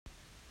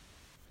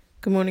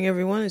Good morning,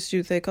 everyone. It's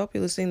Judith A. Cope.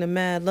 You're listening to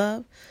Mad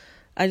Love.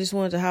 I just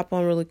wanted to hop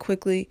on really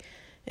quickly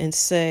and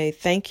say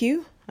thank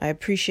you. I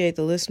appreciate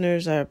the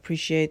listeners. I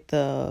appreciate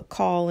the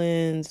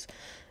call-ins.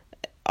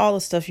 All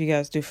the stuff you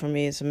guys do for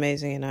me is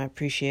amazing, and I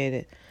appreciate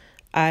it.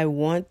 I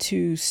want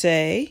to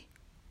say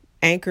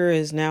Anchor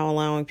is now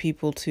allowing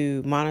people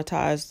to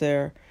monetize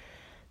their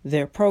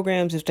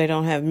programs if they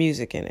don't have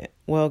music in it.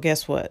 Well,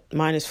 guess what?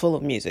 Mine is full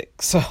of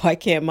music, so I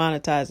can't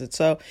monetize it.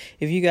 So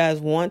if you guys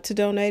want to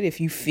donate, if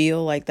you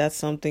feel like that's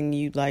something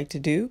you'd like to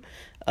do,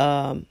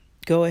 go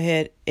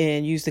ahead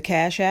and use the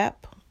Cash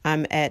App.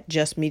 I'm at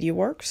Just Media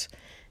Works,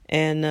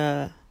 and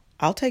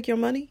I'll take your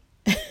money.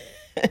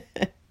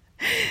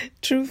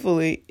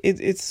 Truthfully,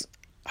 it's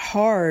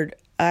hard.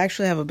 I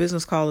actually have a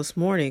business call this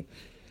morning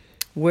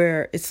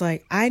where it's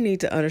like, I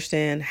need to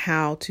understand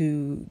how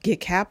to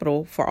get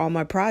capital for all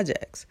my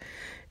projects.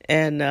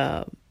 And,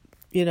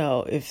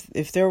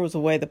 if there was a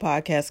way the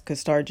podcast could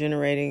start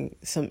generating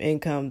some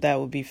income, that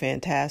would be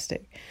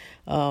fantastic.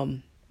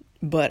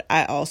 But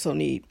I also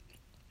need,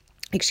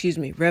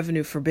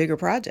 revenue for bigger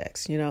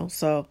projects,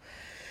 so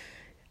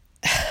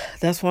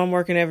that's why I'm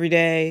working every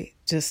day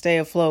to stay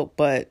afloat.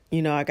 But,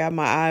 I got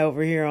my eye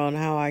over here on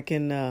how I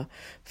can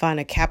find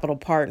a capital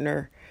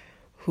partner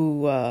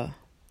who, a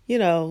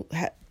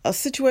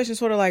situation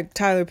sort of like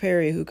Tyler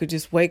Perry, who could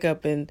just wake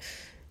up and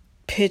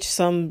pitch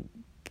some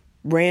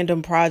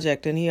random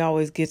project and he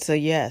always gets a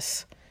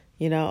yes.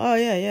 Oh,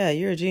 yeah,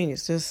 you're a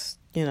genius. Just,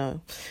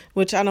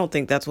 which I don't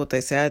think that's what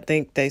they say. I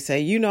think they say,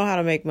 you know how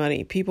to make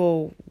money.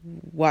 People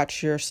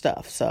watch your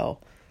stuff. So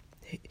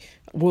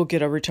we'll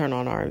get a return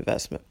on our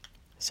investment.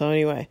 So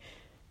anyway,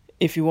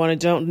 if you want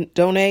to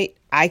donate,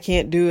 I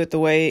can't do it the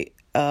way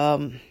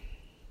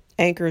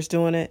Anchor is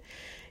doing it.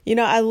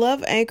 I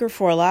love Anchor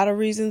for a lot of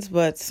reasons,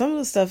 but some of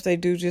the stuff they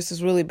do just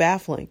is really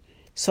baffling.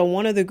 So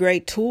one of the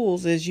great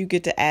tools is you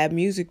get to add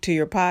music to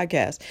your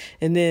podcast.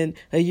 And then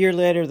a year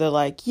later, they're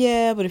like,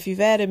 yeah, but if you've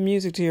added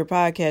music to your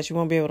podcast, you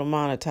won't be able to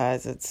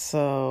monetize it.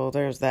 So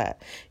there's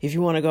that. If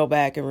you want to go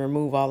back and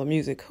remove all the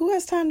music, who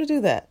has time to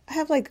do that? I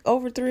have like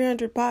over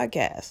 300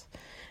 podcasts,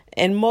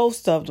 and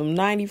most of them,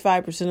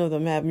 95% of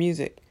them have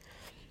music.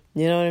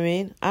 You know what I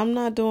mean? I'm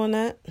not doing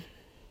that.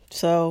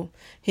 So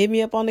hit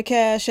me up on the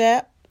Cash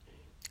App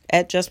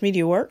at Just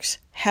Media Works.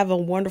 Have a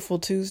wonderful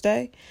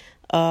Tuesday.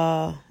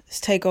 It's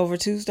Takeover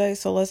Tuesday,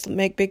 so let's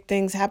make big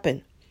things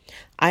happen.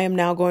 I am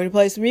now going to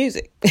play some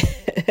music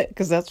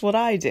because that's what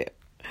I do.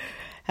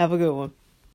 Have a good one.